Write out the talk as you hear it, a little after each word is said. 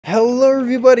Hello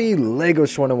everybody,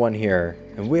 Legos101 here,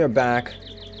 and we are back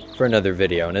for another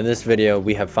video, and in this video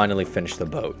we have finally finished the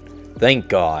boat. Thank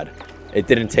God. It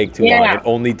didn't take too long. It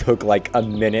only took like a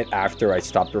minute after I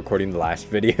stopped recording the last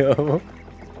video.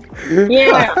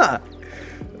 Yeah.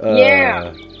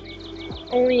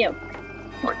 Only a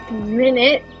fucking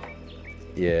minute.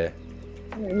 Yeah.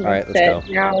 Alright, let's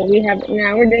go. Now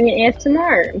we're doing an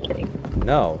ASMR. I'm kidding.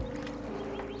 No.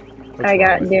 I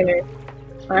got dinner.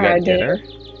 I had dinner?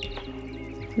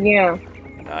 Yeah.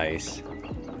 Nice.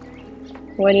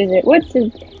 What is it? What's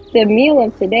the meal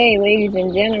of today, ladies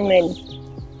and gentlemen?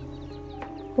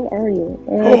 What are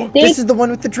you? This is the one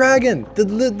with the dragon! The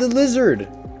lizard!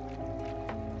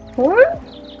 What?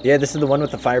 Yeah, this is the one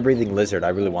with the fire-breathing lizard. I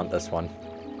really want this one.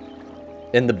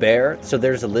 And the bear. So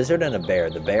there's a lizard and a bear.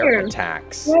 The bear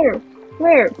attacks.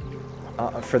 Where?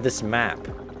 For this map.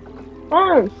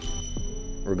 Oh.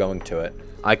 We're going to it.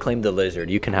 I claim the lizard.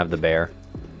 You can have the bear.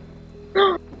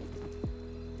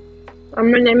 I'm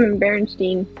gonna name him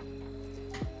Berenstein.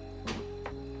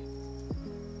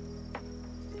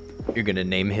 You're gonna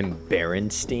name him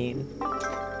Berenstein?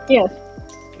 Yes.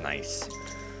 Nice.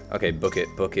 Okay, book it.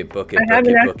 I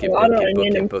named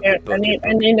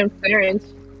him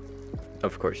Clarence.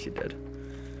 Of course you did.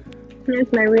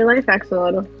 That's my real life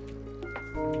axolotl.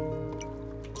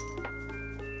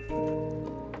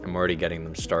 I'm already getting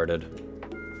them started.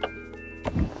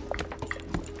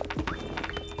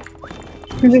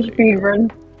 Speedrun.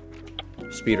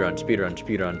 Speedrun.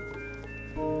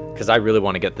 Because I really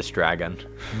want to get this dragon.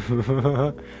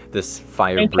 This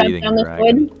fire-breathing dragon.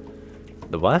 Wood.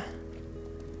 The what?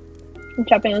 I'm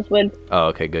chopping this wood. Oh,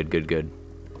 okay, good.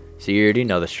 So you already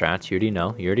know the strats. You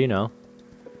already know.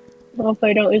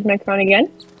 Hopefully I don't lose my crown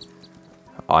again.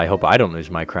 Oh, I hope I don't lose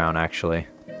my crown, actually.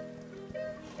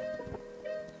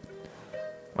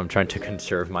 I'm trying to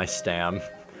conserve my stam.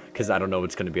 Because I don't know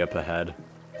what's going to be up ahead.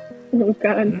 Oh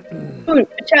god. Ooh, a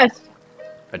chest.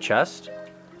 A chest?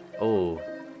 Oh,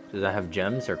 does that have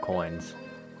gems or coins?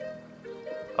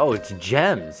 Oh, it's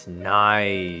gems.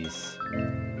 Nice.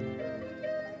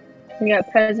 We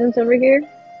got peasants over here.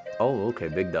 Oh, okay,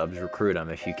 big dubs. Recruit them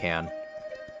if you can.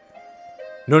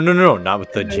 No, not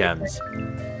with the gems.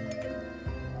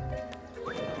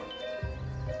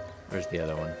 Where's the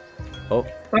other one? Oh.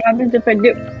 What happens if I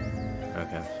do?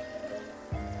 Okay.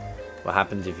 What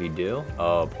happens if you do?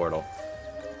 Oh, portal.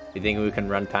 You think we can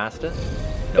run past it?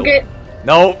 Nope. Okay.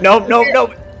 No.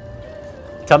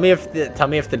 Tell me if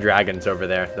the dragon's over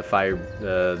there.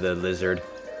 The lizard.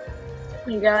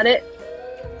 You got it.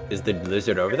 Is the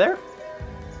lizard over there?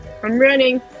 I'm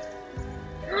running.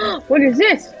 What is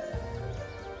this?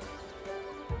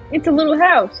 It's a little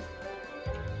house.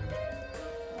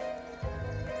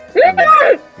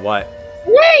 What?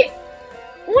 Wait!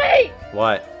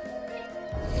 What?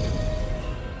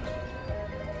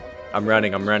 I'm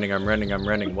running.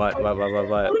 What?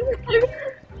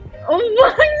 Oh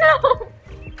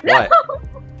no!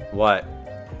 What?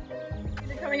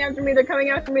 They're coming after me.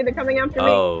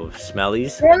 Oh,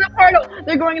 smellies? They're in the portal.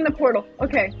 They're going in the portal.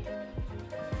 Okay.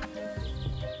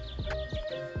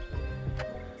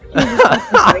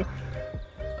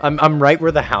 I'm right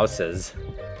where the house is.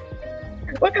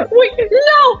 Wait,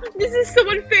 no! This is so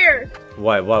unfair.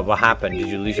 What happened? Did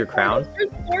you lose your crown? There's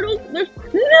portals.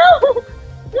 No!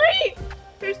 Wait!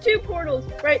 There's two portals,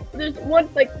 right? There's one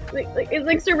like it's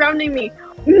like surrounding me.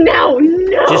 No!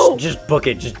 Just book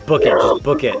it.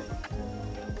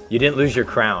 You didn't lose your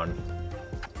crown.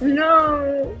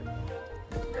 No.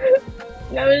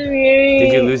 That was me.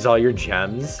 Did you lose all your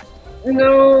gems?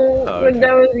 No, oh, but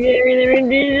that was scary. They were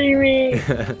teasing me.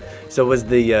 So was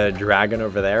the dragon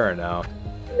over there or no?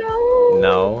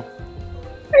 No.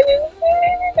 I didn't see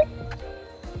anything.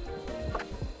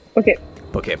 Okay.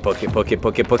 Book it. Wait!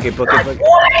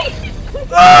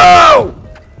 Oh!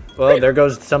 Well, there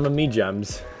goes some of me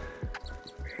gems.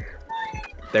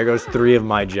 There goes 3 of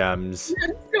my gems.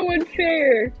 That's so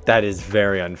unfair. That is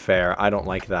very unfair. I don't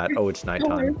like that. Oh, it's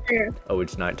nighttime. So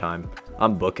it's nighttime.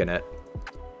 I'm booking it.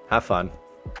 Have fun.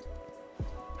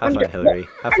 Have fun, Hillary.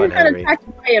 Have fun, Hillary. I got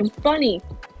attacked by a bunny.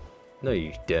 No,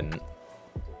 you didn't.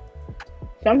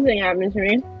 Something happened to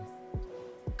me.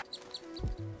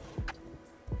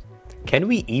 Can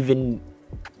we even...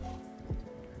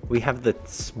 We have the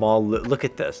small... Look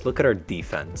at this. Look at our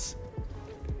defense.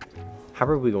 How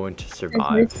are we going to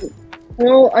survive?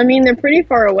 Well, I mean, they're pretty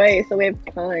far away, so we have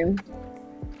time.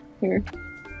 Here.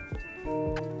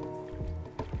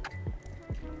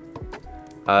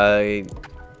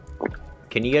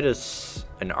 Can you get us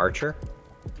an archer?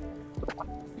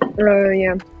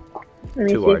 Yeah. Let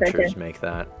me 2 see if I archers can. make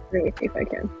that. Let me see if I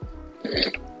can.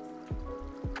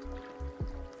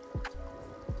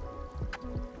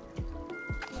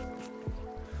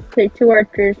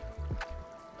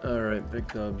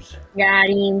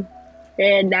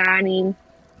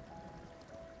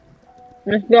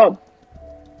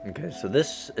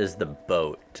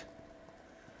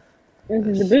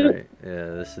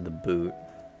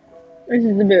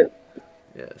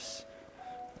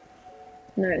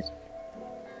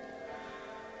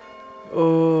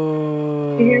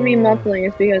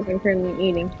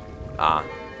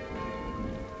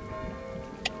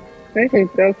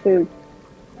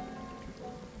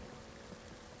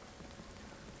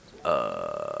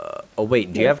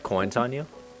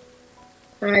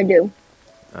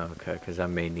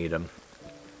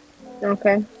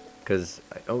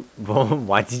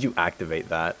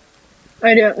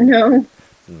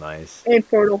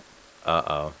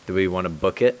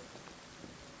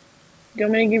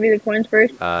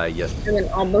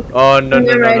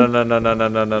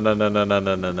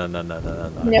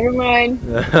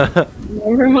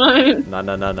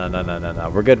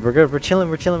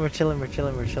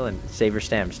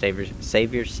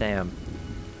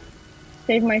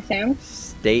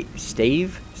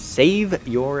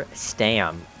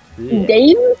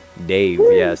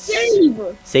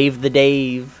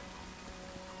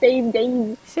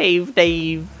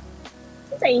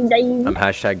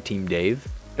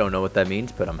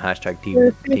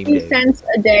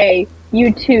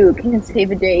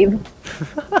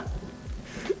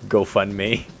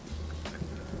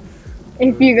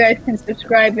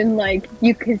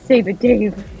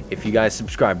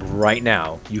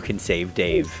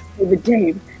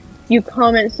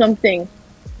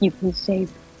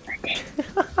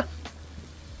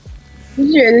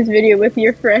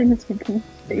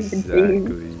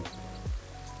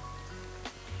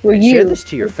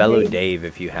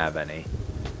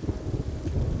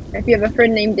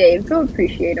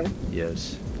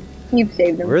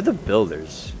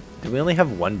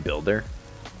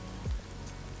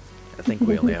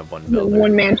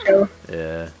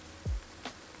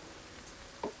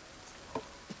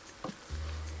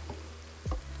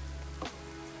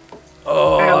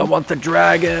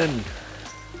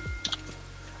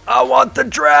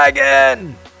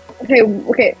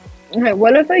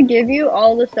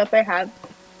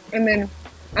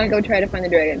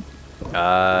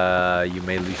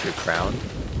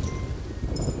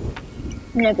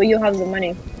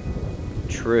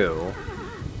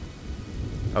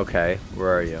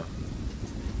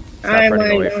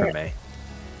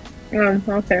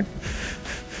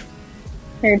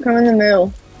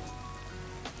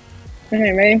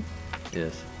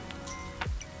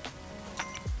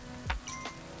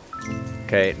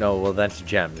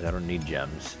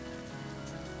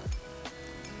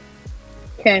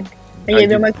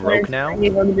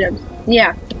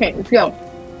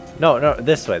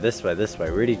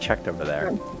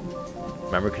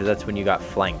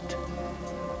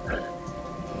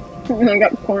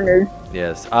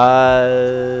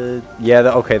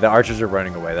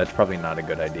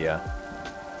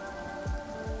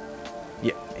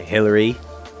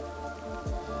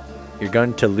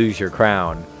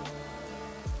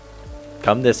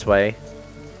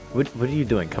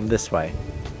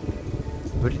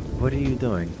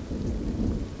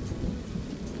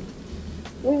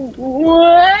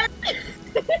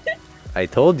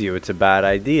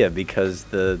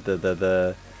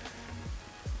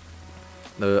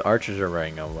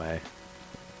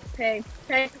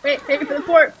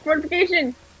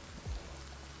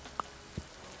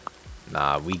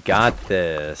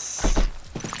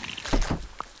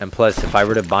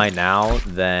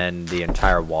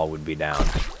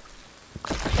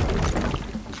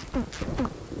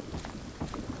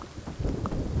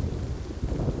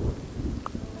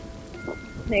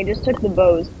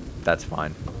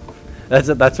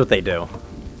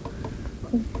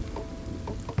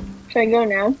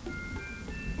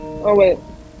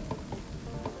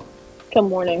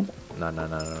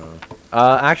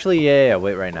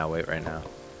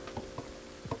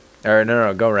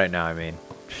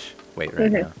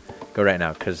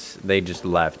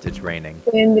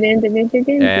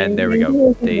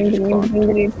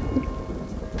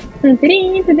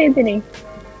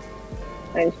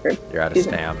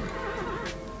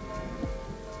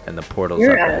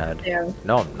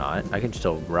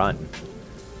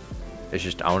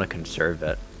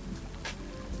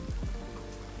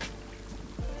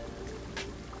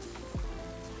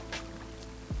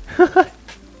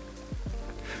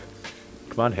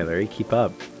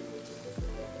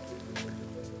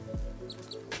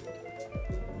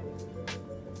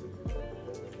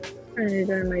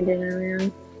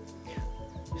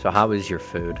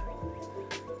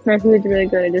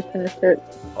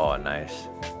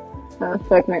 Oh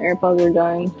fuck, my AirPods are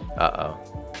dying. Uh-oh.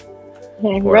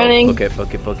 Okay, running. Book it,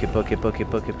 book it, book it, book it, book it,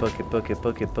 book it, book it, book it,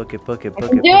 book it, book it, book it,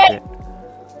 book it, Do book it! it.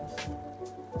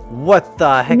 What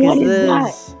the heck What is is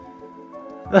this?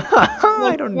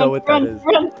 I don't know what that is.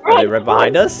 Run, Are they right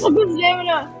behind us? Look at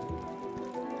stamina.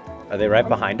 Are they right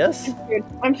behind us?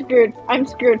 I'm screwed. I'm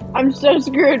screwed. I'm so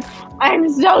screwed. I'm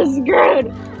so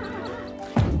screwed.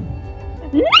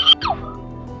 No!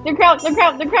 The crowd, the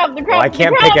crowd, the crowd, the crowd. Oh, I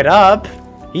can't pick it up.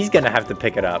 He's gonna have to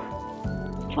pick it up.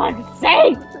 Fuck's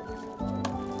sake!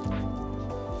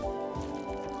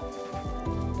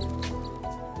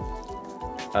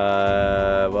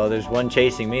 Well, there's one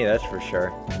chasing me, that's for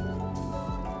sure.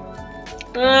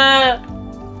 Oh,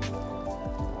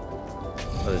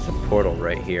 there's a portal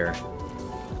right here.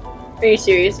 Are you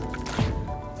serious?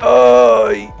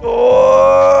 Oh!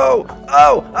 Oh!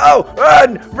 Oh! Oh!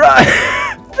 Run! Run!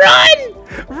 Run!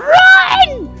 Run!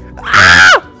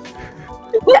 Ah!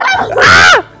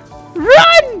 Ah!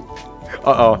 Run!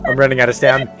 Uh-oh, I'm running out of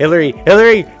stamina. Hillary!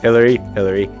 Hillary! Hillary!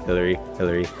 Hillary! Hillary!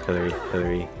 Hillary!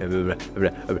 Hillary!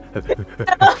 Hillary!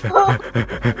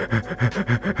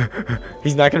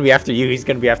 He's not gonna be after you, he's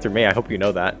gonna be after me. I hope you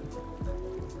know that.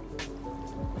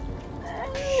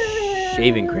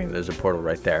 Shaving cream, there's a portal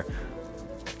right there.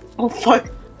 Oh fuck.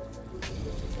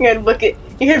 You gotta book it.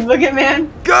 You gotta book it,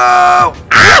 man. Go!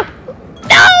 Ah!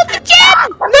 No! The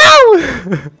gym!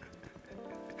 No!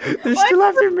 They're still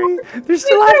after me. They're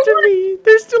still after me.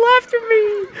 They're still after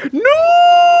me. No!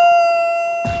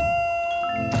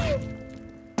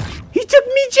 He took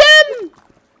me gem!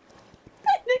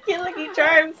 Lucky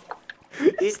Charms.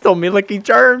 He stole me Lucky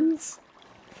Charms.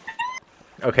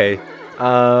 Okay.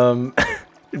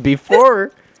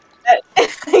 Before...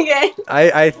 Okay.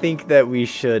 I think that we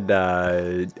should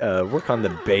work on the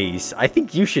base. I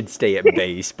think you should stay at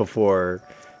base before,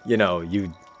 you know,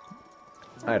 you...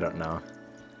 I don't know.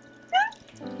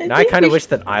 Now I kind of wish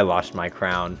that I lost my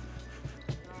crown.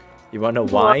 You want to know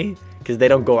why? Because they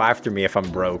don't go after me if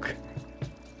I'm broke.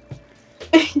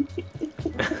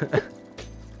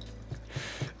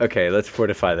 Okay, let's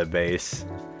fortify the base.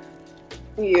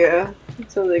 Yeah,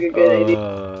 that sounds like a good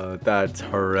idea. That's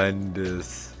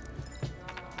horrendous.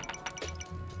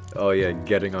 Oh yeah,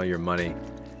 getting all your money.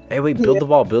 Hey, wait, build the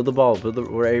wall, build the wall, build the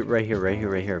right here, right here,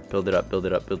 right here. Build it up, build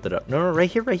it up, build it up. No, right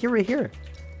here, right here, right here.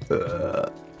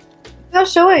 Not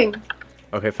showing.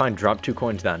 Okay, fine. Drop 2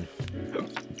 coins then.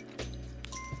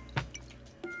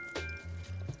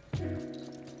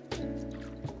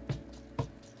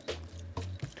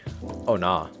 Oh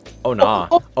nah. Oh nah.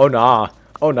 Oh nah.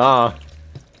 Oh nah.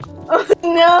 Oh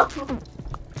no.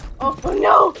 Oh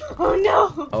no. Oh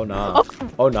no. Oh nah.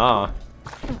 Oh nah.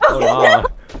 Oh nah.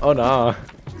 Oh nah.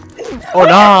 Oh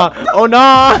nah. Oh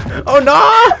nah. Oh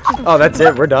nah. Oh, that's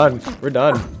it. We're done. We're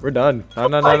done. We're done. No,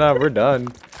 no, no, no. We're done.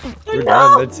 We're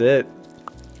done. That's it.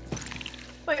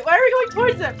 Wait, why are we going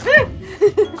towards them?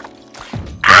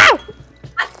 Ah!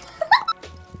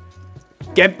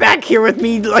 Get back here with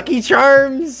me, Lucky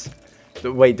Charms.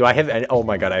 Wait, do I have any? Oh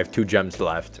my god, I have 2 gems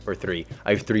left. Or 3.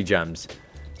 I have 3 gems.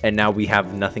 And now we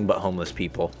have nothing but homeless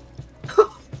people.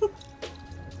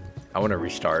 I want to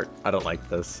restart. I don't like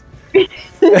this. Did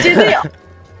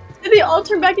they all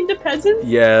turn back into peasants?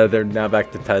 Yeah, they're now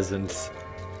back to peasants.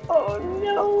 Oh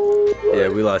no. Yeah,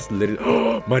 we lost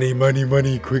little. Money, money,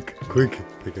 money. Quick, quick.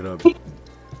 Pick it up.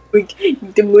 Quick,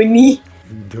 the money.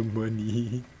 The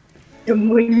money. The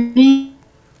money.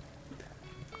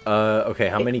 Okay,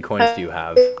 how many coins do you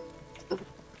have?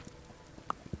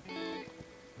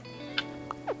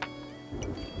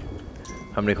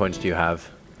 How many coins do you have?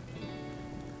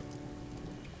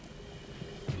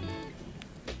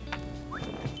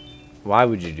 Why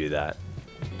would you do that?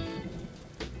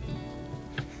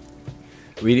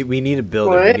 We need a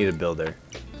builder. What? We need a builder.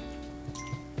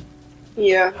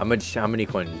 Yeah. How many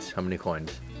coins? How many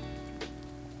coins?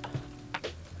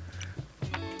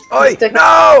 Oi!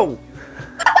 No!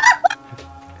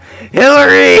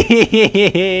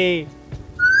 Hillary!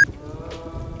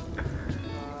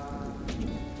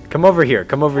 Come over here.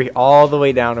 Come over here. All the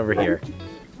way down over here.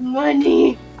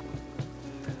 Money.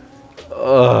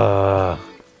 Ugh.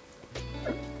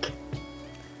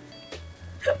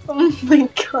 Oh my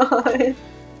god.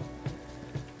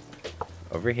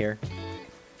 Over here.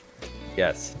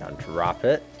 Yes. Now drop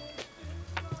it.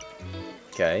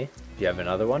 Okay. Do you have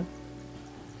another one?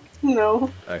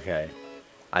 No. Okay.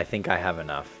 I think I have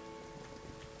enough.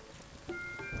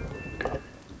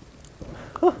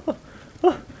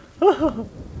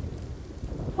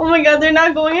 Oh my god, they're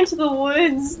not going into the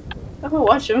woods. I'm gonna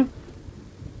watch them.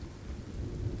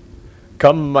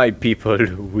 Come, my people,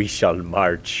 we shall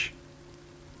march.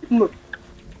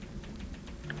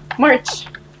 March.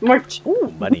 March.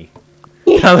 Ooh, money.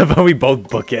 I love how we both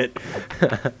book it.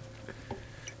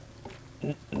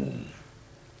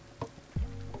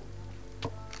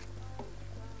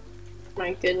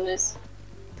 My goodness.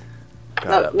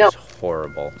 God, that was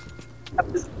horrible.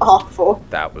 That was awful.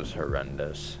 That was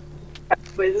horrendous. That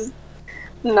was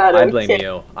not okay. I blame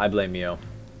you. I blame you.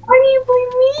 Why do you blame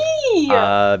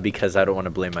me? Because I don't want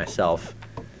to blame myself.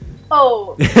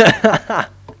 Oh.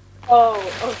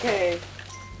 Oh, okay.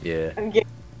 Yeah. I'm getting.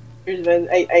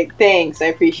 Thanks. I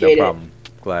appreciate No problem.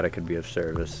 Glad I could be of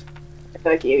service.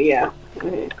 Fuck you. Yeah.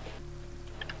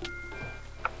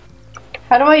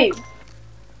 How do I?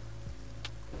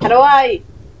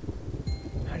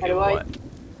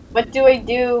 What do I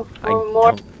do for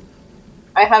more?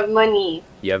 I have money.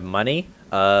 You have money?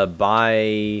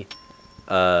 Buy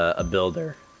a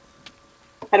builder.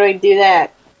 How do I do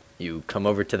that? You come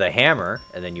over to the hammer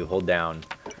and then you hold down.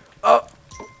 Oh!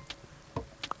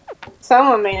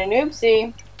 Someone made an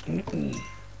oopsie.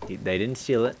 They didn't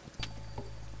steal it.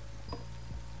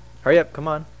 Hurry up, come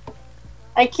on.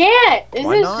 I can't!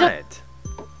 Why not?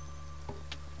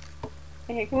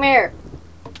 Okay, come here.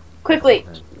 Quickly.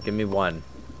 Give me one.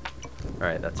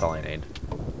 Alright, that's all I need.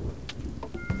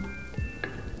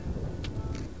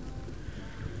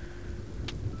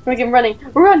 Look, I'm running.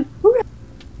 Run! Run!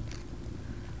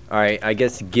 Alright, I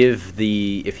guess give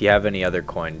the... If you have any other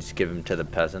coins, give them to the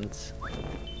peasants.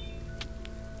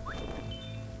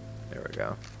 There we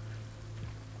go.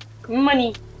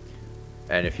 Money.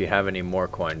 And if you have any more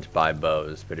coins, buy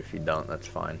bows. But if you don't, that's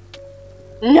fine.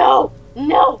 No!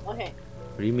 No! Okay.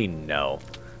 What do you mean, no?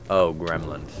 Oh,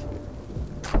 gremlins.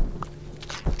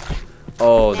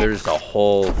 Oh, there's a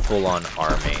whole full-on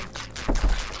army.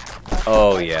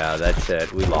 Oh, yeah, that's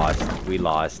it. We lost. We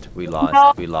lost. We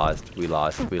lost. We lost. We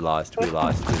lost. We lost. We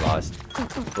lost. We lost.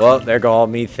 Well, there go all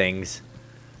me things.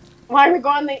 Why are we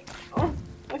going the... Oh,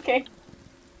 okay.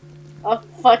 Oh,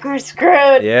 fuck, we're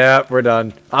screwed. Yeah, we're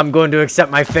done. I'm going to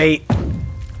accept my fate.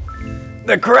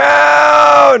 The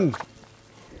crown!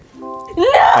 No!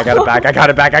 I got it back. I got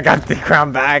it back. I got the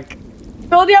crown back.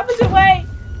 Go the opposite way.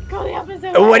 Go the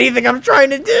opposite way. What do you think I'm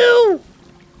trying to do?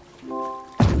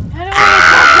 How do I...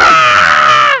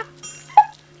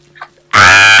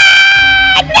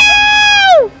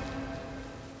 No!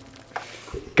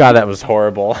 God, that was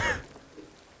horrible.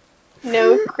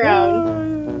 No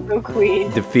crown. No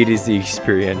queen. Defeat is the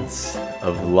experience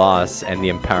of loss and the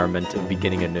empowerment of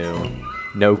beginning anew.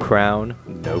 No crown,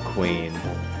 no queen.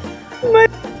 My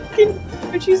fucking...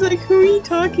 She's like, who are you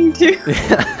talking to?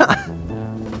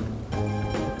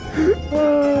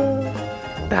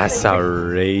 That's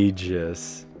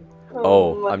outrageous.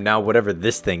 Oh, I'm now whatever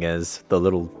this thing is. The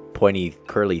little pointy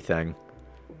curly thing.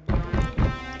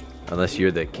 Unless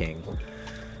you're the king.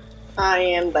 I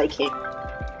am the king.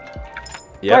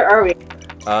 Yep. Where are we?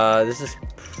 This is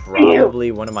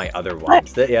probably one of my other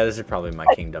ones. Yeah, this is probably my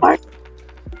kingdom.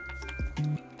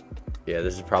 Yeah,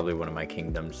 this is probably one of my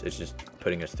kingdoms. It's just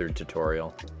putting us through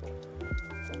tutorial.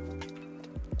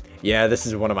 Yeah, this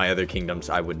is one of my other kingdoms.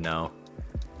 I would know.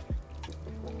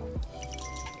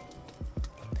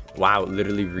 Wow,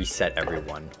 literally reset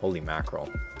everyone. Holy mackerel.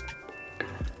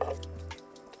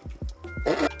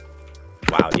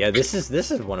 Wow, yeah, this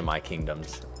is one of my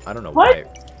kingdoms. I don't know why.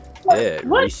 It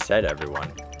reset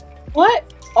everyone.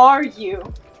 What are you?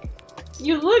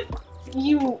 You look...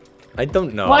 You... I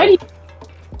don't know. Why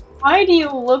do you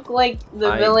look like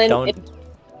the villain?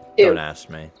 Don't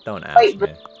ask me. Don't ask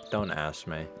me. Don't ask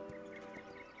me.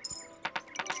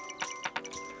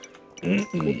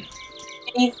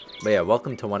 But yeah,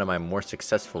 welcome to one of my more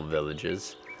successful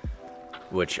villages,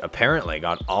 which apparently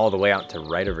got all the way out to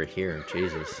right over here.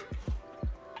 Jesus.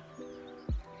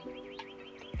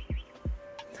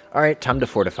 Alright, time to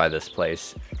fortify this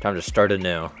place. Time to start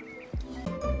anew.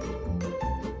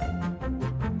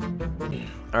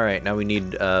 Alright, now we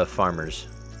need farmers.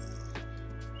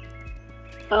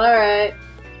 Alright.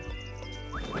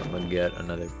 I'm gonna get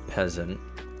another peasant.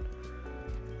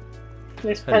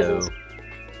 There's Hello. peasants.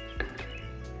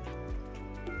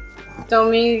 Don't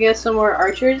we get some more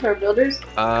archers or builders?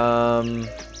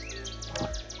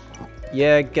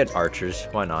 Yeah, get archers.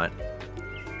 Why not?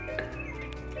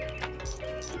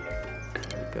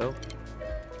 There we go.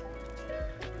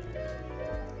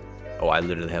 Oh, I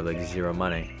literally have like 0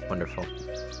 money. Wonderful.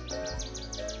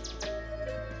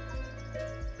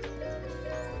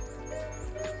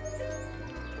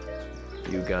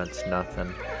 You got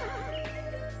nothing.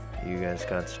 You guys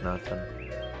got nothing.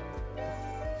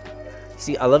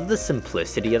 See, I love the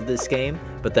simplicity of this game,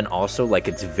 but then also, like,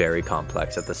 it's very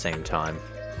complex at the same time.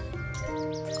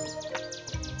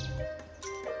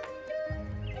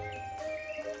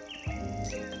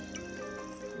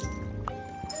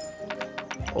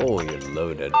 Oh, you're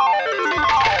loaded.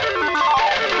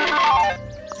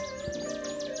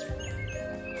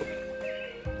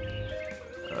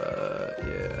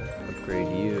 Yeah.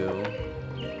 Upgrade you.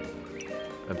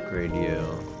 Upgrade you.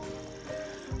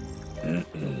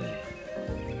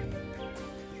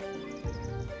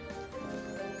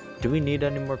 Do we need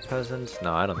any more peasants?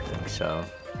 No, I don't think so.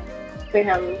 We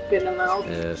have a good amount.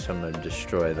 Yeah, so I'm gonna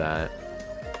destroy that.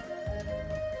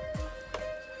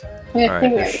 Yeah,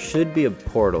 Alright, there should be a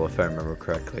portal if I remember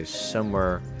correctly.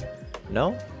 Somewhere.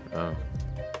 No? Oh.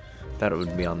 Thought it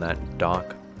would be on that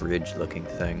dock bridge looking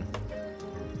thing.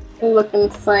 Looking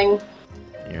thing.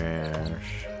 Yes.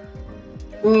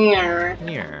 Yeah.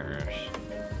 Yes.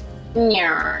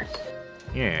 Yeah.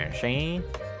 Yeah, see?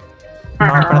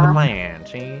 Part of the plan,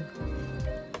 see?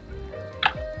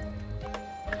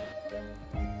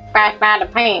 Back by the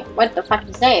paint. What the fuck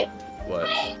is that? What?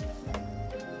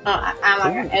 Oh, I'm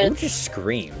like, Who just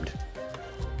screamed?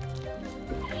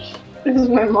 this is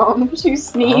my mom. She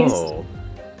sneezed. Oh.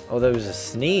 Oh, that was a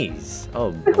sneeze.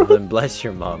 Oh, well then bless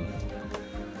your mom.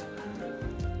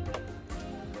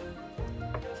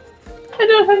 I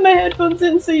don't have my headphones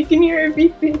in so you can hear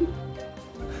everything.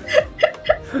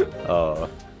 Oh.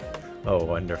 Oh,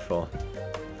 wonderful.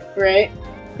 Right?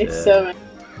 It's Yeah.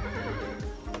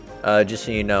 so... Just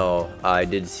so you know, I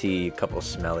did see a couple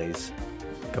smellies.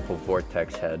 A couple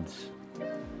vortex heads.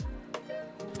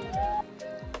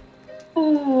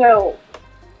 No.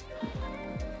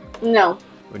 No.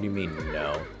 What do you mean,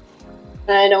 no?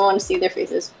 I don't want to see their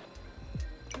faces.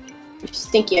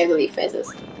 Stinky, ugly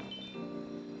faces.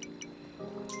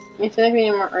 I feel like we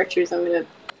need more archers. I'm gonna...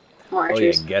 More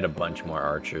archers. Oh yeah, get a bunch more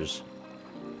archers.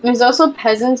 There's also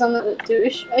peasants on the...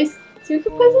 I see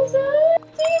the peasants on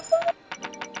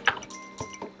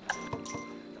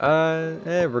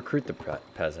it? Recruit the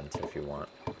peasants if you want.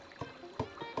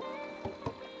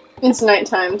 It's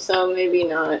nighttime, so maybe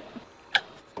not.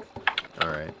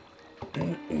 Alright.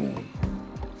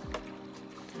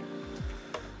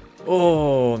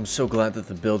 Oh, I'm so glad that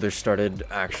the builders started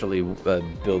actually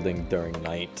building during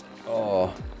night.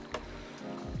 Oh.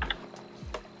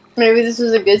 Maybe this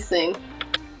was a good thing.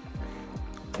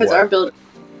 Because our builder...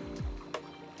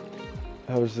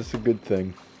 How is this a good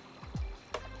thing?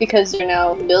 Because you're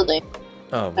now building.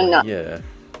 Oh, well, yeah.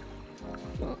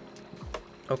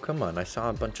 Oh, come on. I saw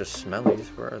a bunch of smellies.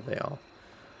 Where are they all?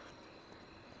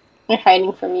 They're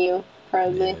hiding from you,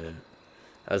 probably. Yeah.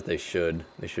 As they should.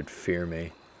 They should fear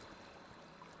me.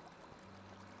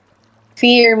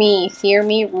 Fear me,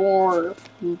 roar,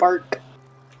 bark.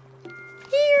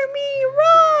 Hear me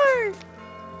roar!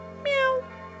 Meow.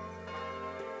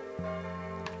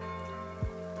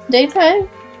 Daytime?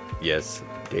 Yes,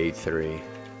 day 3.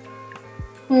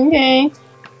 Okay.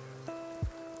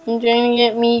 I'm trying to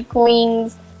get me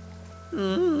coins.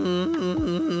 Mm-hmm.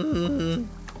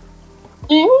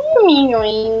 Me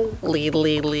coins.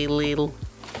 Little.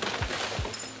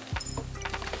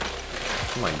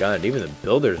 Oh my god, even the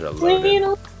builders are loaded.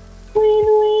 Little.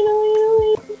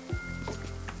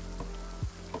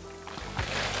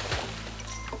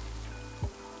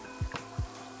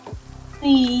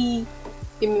 Please.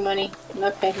 Give me money.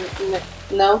 Okay.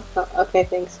 No? Oh, okay,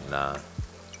 thanks. Nah.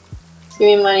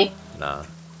 Give me money. Nah.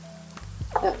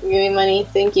 No, give me money.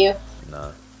 Thank you.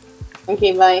 Nah.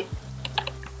 Okay, bye.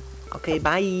 Okay,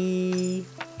 bye.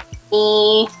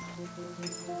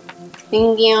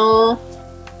 Thank you.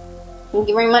 Thank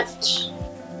you very much.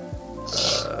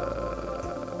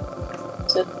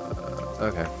 So,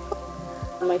 Okay.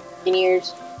 on my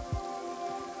ears.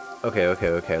 Okay.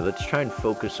 Let's try and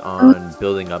focus on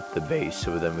building up the base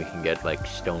so then we can get like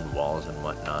stone walls and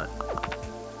whatnot.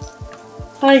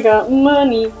 I got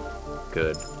money.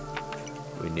 Good.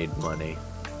 We need money.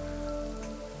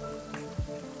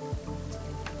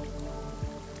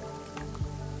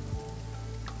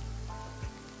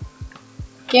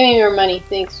 Give me your money,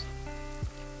 thanks.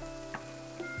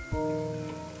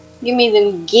 Give me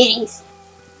them goodies.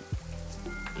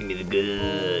 Give me the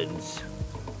goods.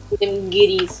 Them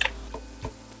goodies.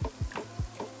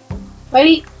 Why do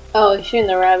you... Oh, he's shooting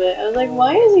the rabbit. I was like,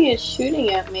 why is he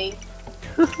shooting at me?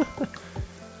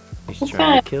 He's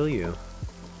trying to kill you.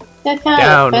 That's kind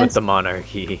Down of with offensive. the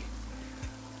monarchy.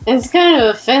 It's kind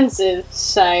of offensive,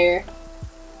 sire.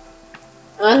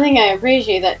 I don't think I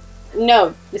appreciate that.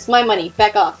 No, it's my money.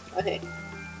 Back off. Okay.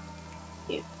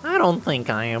 I don't think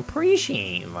I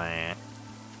appreciate that.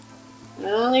 I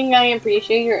don't think I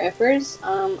appreciate your efforts.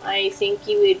 I think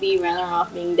you would be rather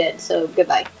off being dead, so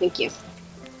goodbye. Thank you.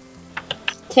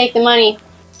 Take the money.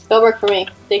 Go work for me.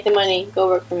 Take the money. Go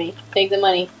work for me. Take the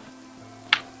money.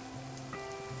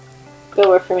 Go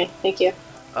work for me. Thank you.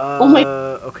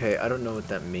 Okay, I don't know what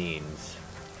that means.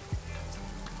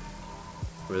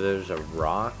 Where there's a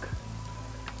rock.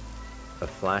 A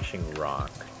flashing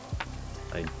rock.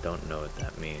 I don't know what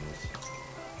that means.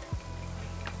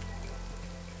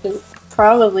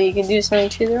 Probably you can do something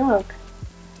to the rock.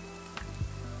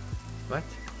 What?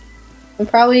 And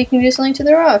probably you can do something to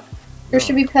the rock. There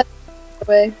should be peasants on their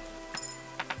way.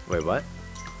 Wait, what?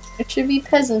 There should be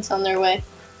peasants on their way.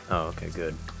 Oh, okay,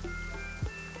 good.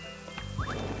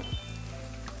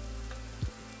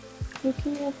 We'll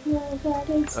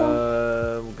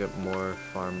get more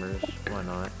farmers. Why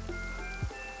not?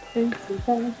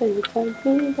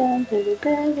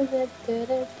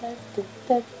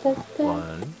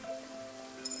 One.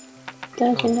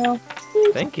 Don't you know?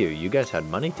 Thank you. You guys had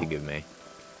money to give me.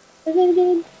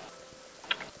 I'm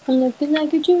looking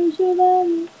like a ginger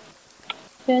lady,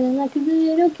 feeling like a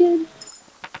little kid.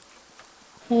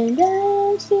 And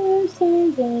I'm still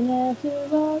singing after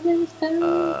all this time.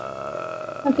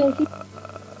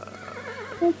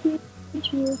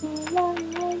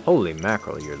 Holy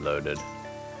mackerel, you're loaded.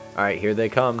 Alright, here they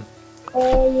come.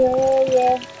 Oh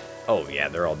yeah. Oh yeah,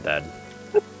 they're all dead.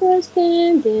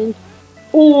 Standing.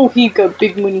 Oh, he got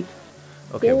big money.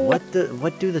 Okay, Yeah.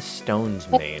 what do the stones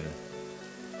mean?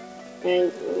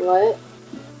 And what?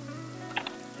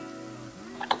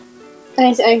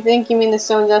 I think you mean the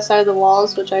stones outside the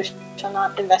walls, which I shall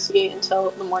not investigate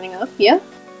until the morning of. Yeah?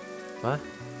 What?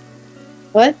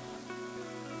 What?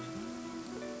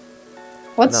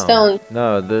 What No. stone?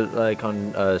 No, they're like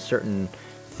on certain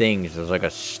things, there's like a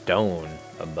stone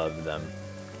above them.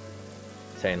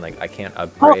 Saying like, I can't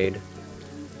upgrade.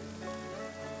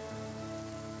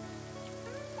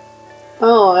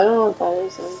 Oh, I don't know what that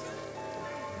is then.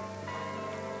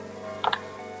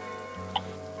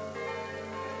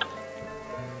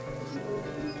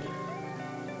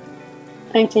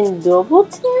 I can double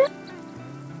tap?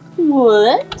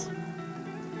 What?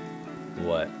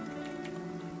 What?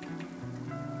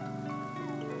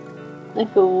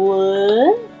 Like a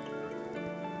what?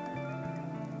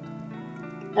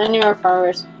 I knew our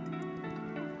farmers.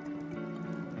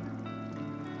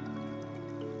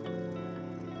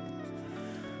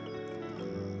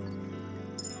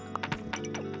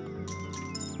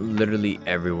 Literally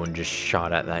everyone just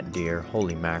shot at that deer.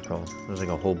 Holy mackerel. It was like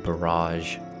a whole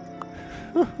barrage.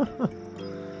 Oh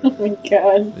my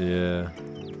god. Yeah.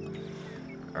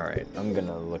 Alright, I'm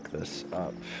gonna look this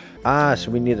up. Ah,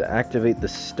 so we need to activate the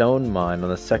stone mine on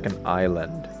the second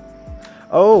island.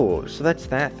 Oh, so that's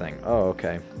that thing. Oh,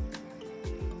 okay.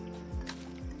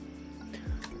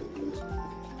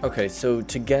 Okay, so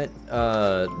to get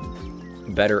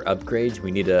better upgrades,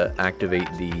 we need to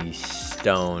activate the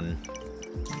stone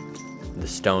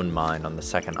mine on the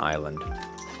second island.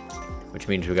 Which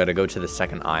means we gotta go to the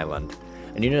second island.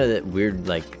 And you know that weird,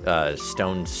 like,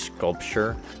 stone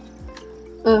sculpture?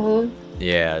 Mm-hmm.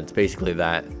 Yeah, it's basically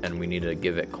that, and we need to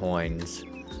give it coins.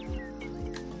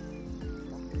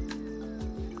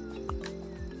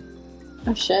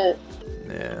 Oh shit.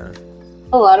 Yeah.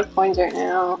 A lot of coins right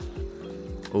now.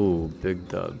 Ooh, big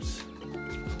dubs.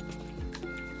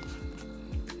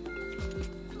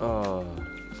 Oh,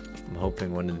 I'm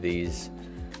hoping one of these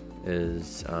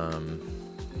is, a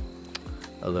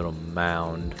little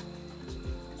mound.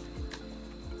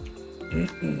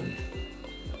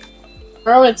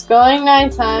 Bro, it's going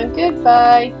nighttime.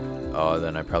 Goodbye. Oh,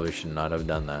 then I probably should not have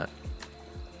done that.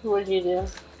 What'd you do?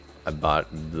 I bought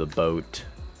the boat.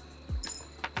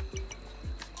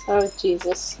 Oh,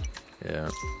 Jesus. Yeah.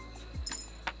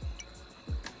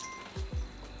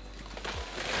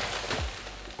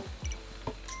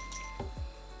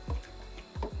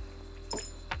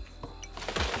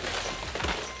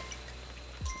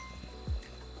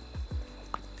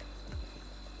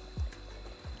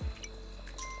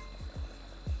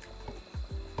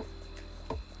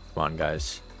 Come on,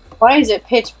 guys. Why is it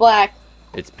pitch black?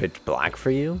 It's pitch black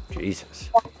for you? Jesus.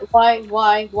 Why?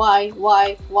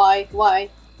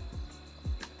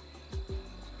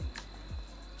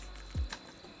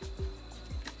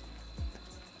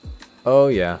 Oh,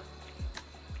 yeah.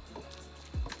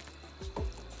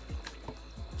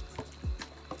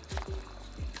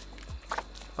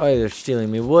 Oh, they're stealing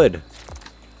me wood.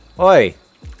 Oi!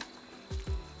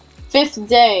 5th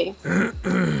day.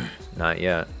 Not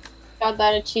yet. Got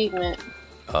that achievement.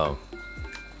 Oh.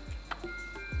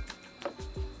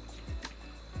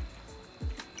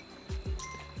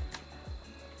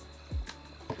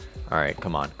 Alright,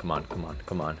 come on.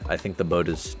 I think the boat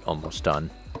is almost done.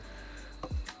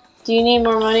 Do you need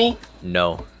more money?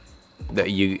 No.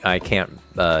 I can't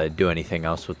do anything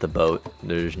else with the boat.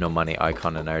 There's no money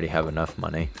icon and I already have enough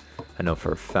money. I know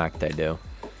for a fact I do.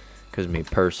 Because my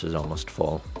purse is almost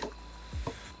full.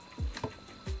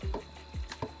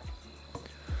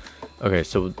 Okay,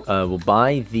 so we'll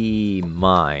buy the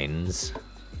mines.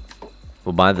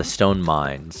 We'll buy the stone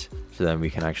mines, so then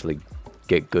we can actually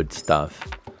get good stuff.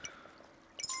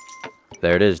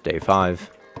 There it is, day 5.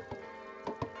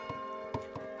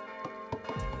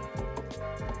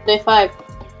 Day 5.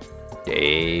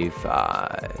 Day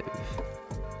 5.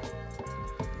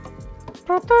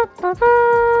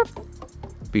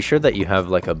 Be sure that you have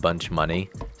like a bunch of money,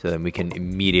 so then we can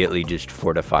immediately just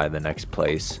fortify the next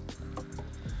place.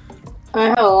 I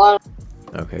have a lot of...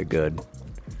 Okay, good.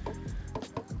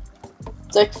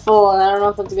 It's like full, and I don't know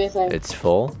if it's a good thing. It's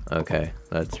full? Okay,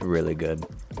 that's really good.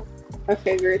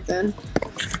 Okay, great then.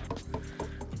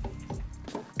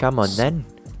 Come on then.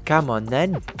 Come on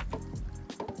then.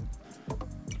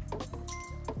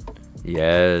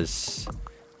 Yes.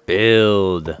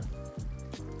 Build.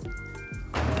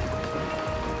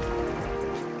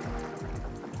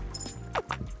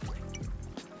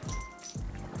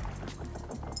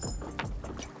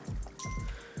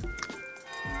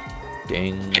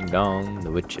 Ding dong,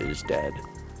 the witch is dead.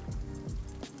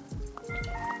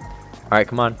 Alright,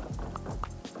 come on.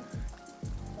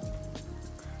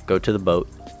 Go to the boat.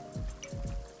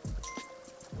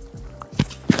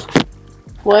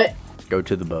 What? Go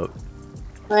to the boat.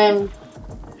 I am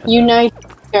united,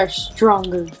 we are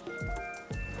stronger.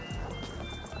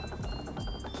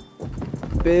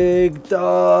 Big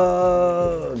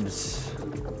dubs!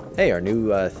 Hey, our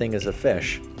new thing is a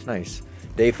fish. Nice.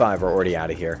 Day 5, we're already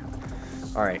out of here.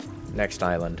 Alright, next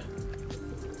island.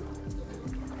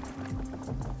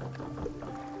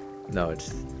 No,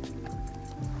 it's...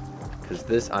 because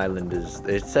this island is...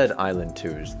 it said island 2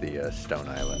 is the stone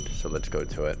island, so let's go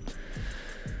to it.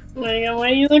 Oh my god, why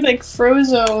do you look like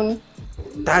Frozone?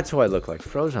 That's why I look like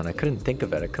Frozen. I couldn't think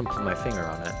of it. I couldn't put my finger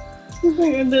on it.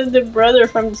 the brother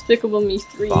from Despicable Me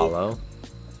 3. Follow.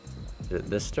 Is it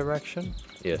this direction?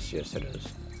 Yes, yes it is.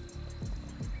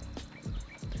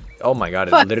 Oh my god,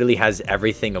 it literally has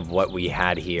everything of what we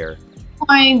had here.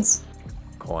 Coins.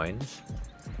 Coins?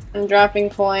 I'm dropping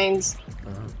coins.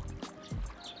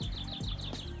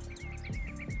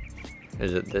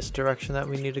 Is it this direction that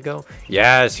we need to go?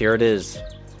 Yes, here it is.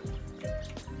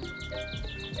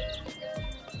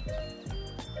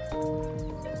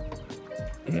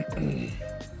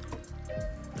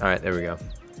 Alright, there we go.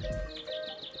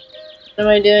 What am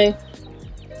I doing?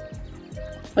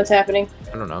 What's happening?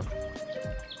 I don't know.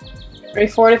 Are you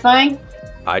fortifying?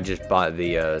 I just bought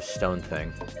the stone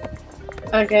thing.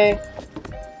 Okay.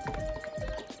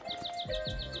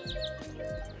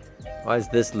 Why is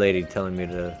this lady telling me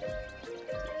to...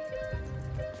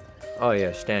 oh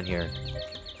yeah, stand here.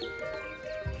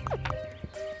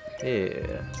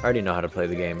 Yeah, I already know how to play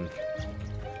the game.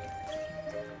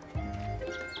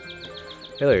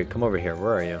 Hillary, come over here.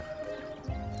 Where are you?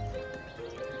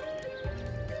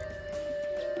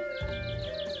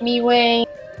 Me way.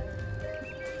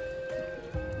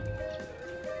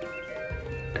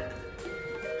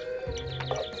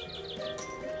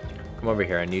 Come over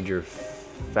here. I need your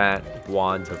fat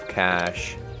wads of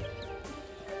cash.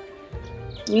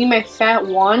 You need my fat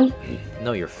wand?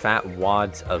 No, your fat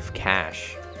wads of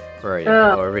cash. Where are you?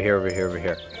 Oh. Oh, over here, over here, over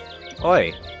here.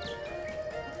 Oi!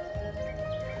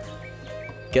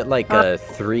 Get like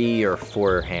 3 or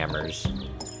 4 hammers.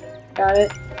 Got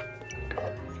it.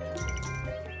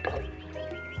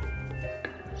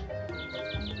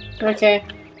 Okay.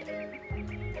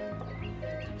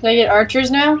 Can I get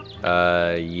archers now?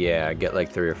 Yeah, get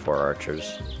like 3 or 4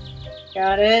 archers.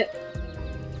 Got it.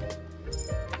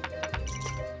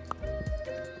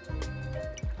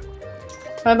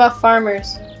 What about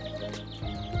farmers?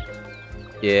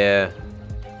 Yeah,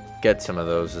 get some of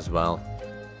those as well.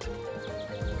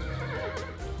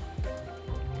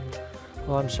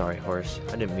 Oh, I'm sorry, horse.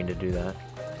 I didn't mean to do that.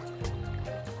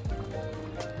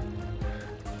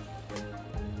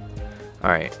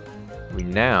 Alright. We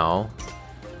now...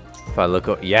 if I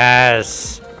look...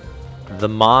 yes! The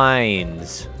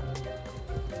mines!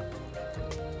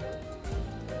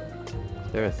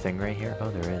 Is there a thing right here? Oh,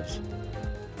 there is.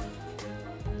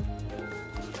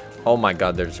 Oh my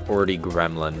god, there's already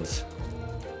gremlins.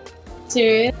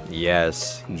 Serious?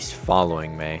 Yes, he's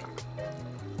following me.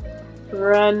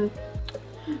 Run.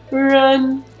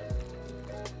 Run.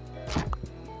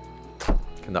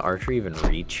 Can the archer even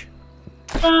reach?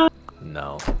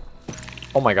 No.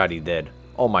 Oh my god, he did.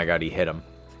 Oh my god, he hit him.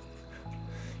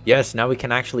 Yes, now we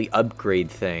can actually upgrade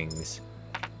things.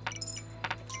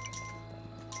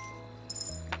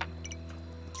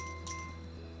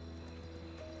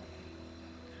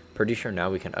 Pretty sure now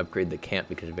we can upgrade the camp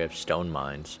because we have stone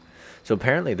mines. So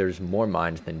apparently there's more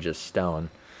mines than just stone.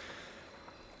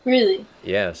 Really?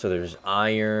 Yeah, so there's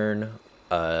iron,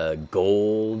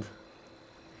 gold,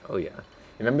 Oh yeah.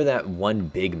 Remember that one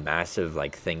big massive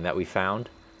like thing that we found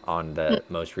on the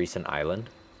most recent island?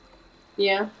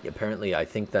 Yeah. Apparently, I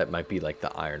think that might be like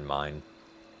the iron mine.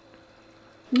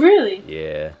 Really?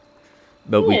 Yeah.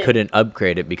 But we couldn't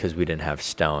upgrade it because we didn't have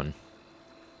stone.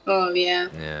 Oh, yeah.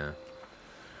 Yeah.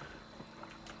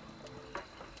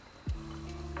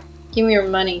 Give me your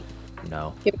money.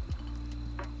 No. Give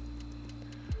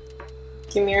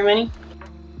me your money.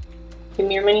 Give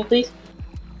me your money, please.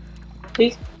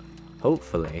 Please.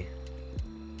 Hopefully.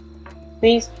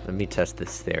 Please. Let me test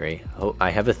this theory. Oh, I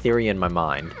have a theory in my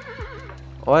mind.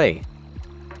 Oi.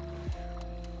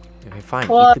 Okay, fine.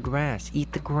 What? Eat the grass.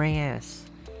 Eat the grass.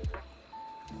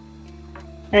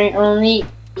 I only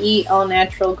eat all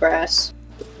natural grass.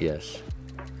 Yes.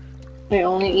 I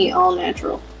only eat all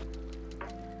natural.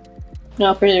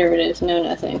 No preservatives, no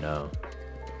nothing. No.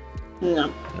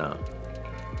 No. No.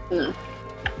 No.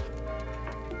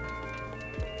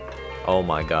 Oh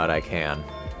my god, I can.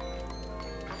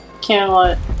 Can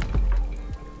what?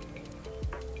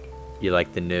 You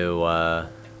like the new,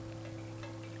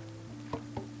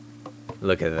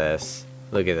 Look at this.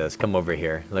 Look at this. Come over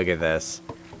here. Look at this.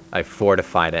 I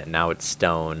fortified it, now it's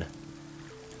stone.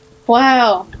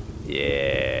 Wow.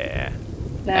 Yeah.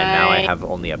 Nice. And now I have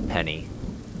only a penny.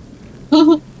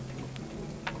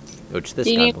 Which this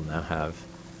guy will now have.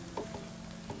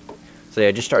 So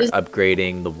yeah, just start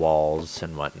upgrading the walls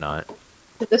and whatnot.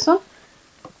 Is this one?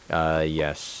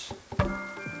 Yes.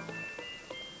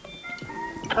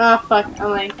 Oh, fuck.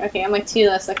 I'm like 2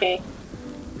 less, okay.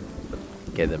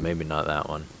 Okay, then maybe not that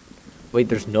one. Wait,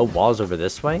 there's no walls over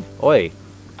this way? Oi!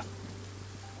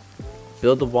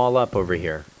 Build the wall up over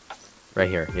here. Right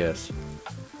here, yes.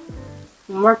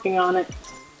 I'm working on it.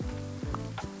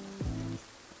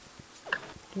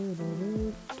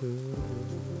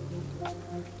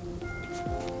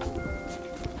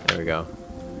 There we go.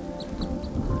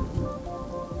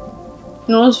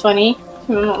 You know what's funny?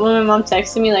 When my mom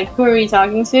texted me, like, who are we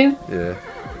talking to? Yeah.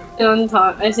 And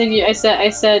I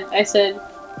said,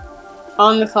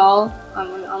 on the call,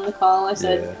 I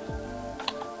said,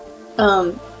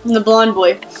 the blonde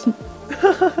boy.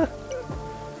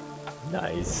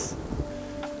 Nice.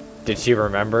 Did she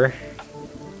remember?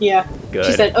 Yeah. Good.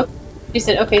 She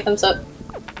said, okay, thumbs up.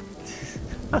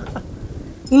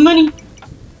 Money.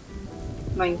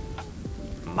 Mine.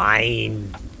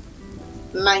 Mine.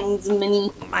 Mine's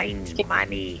money. Mine's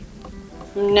money.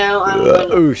 No, I'm gonna...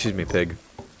 Oh, excuse me, pig.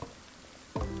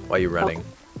 Why are you running?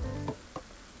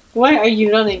 Why are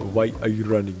you running? Why are you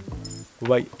running?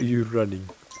 Why are you running?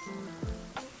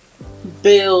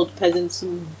 Build, peasants,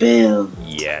 build.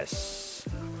 Yes.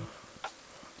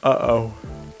 Uh-oh.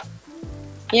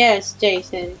 Yes,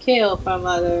 Jason, kill for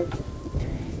mother.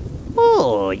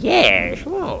 Oh, yes.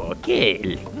 Oh,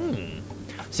 kill.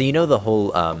 So you know the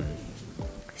whole,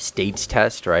 states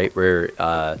test, right? Where,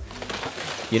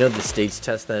 you know the states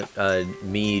test that,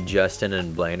 me, Justin,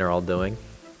 and Blaine are all doing?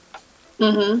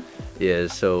 Mm-hmm. Yeah,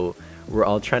 so we're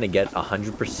all trying to get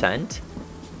 100%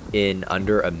 in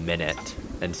under a minute.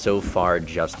 And so far,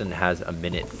 Justin has 1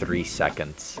 minute 3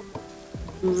 seconds.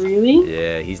 Really?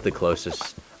 Yeah, he's the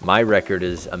closest. My record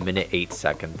is 1 minute 8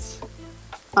 seconds.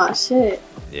 Aw, shit.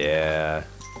 Yeah.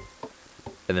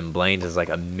 And then Blaine's is like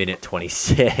 1 minute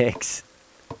 26.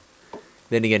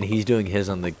 Then again, he's doing his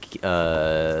on the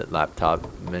laptop,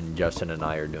 and Justin and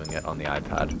I are doing it on the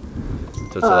iPad.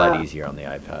 So it's a lot easier on the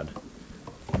iPad.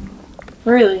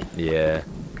 Really? Yeah.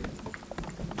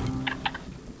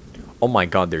 Oh my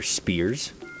god, there's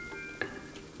spears.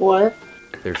 What?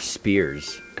 There's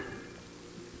spears.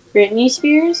 Britney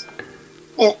Spears?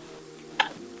 Yeah.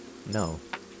 No.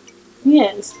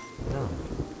 Yes. No.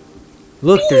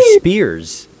 Look, there's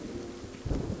spears.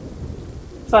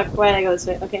 Fuck, why did I go this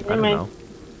way? Okay, never mind. Know.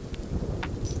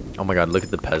 Oh my god, look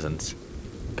at the peasants.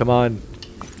 Come on.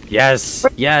 Yes,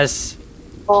 yes.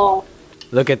 Oh.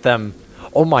 Look at them.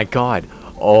 Oh my god.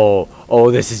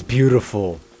 Oh, this is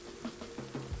beautiful.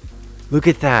 Look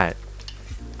at that.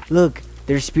 Look,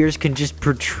 their spears can just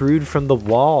protrude from the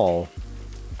wall.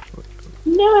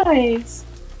 Nice.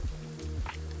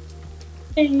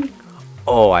 Hey.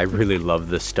 Oh, I really love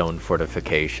the stone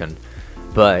fortification.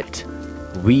 But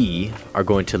we are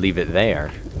going to leave it there.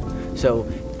 So,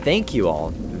 thank you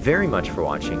all very much for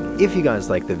watching. If you guys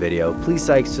liked the video, please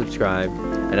like, subscribe,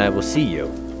 and I will see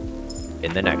you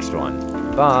in the next one.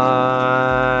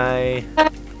 Bye!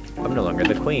 I'm no longer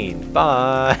the queen.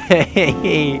 Bye!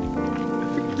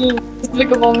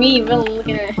 Despicable me, villain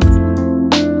looking at it.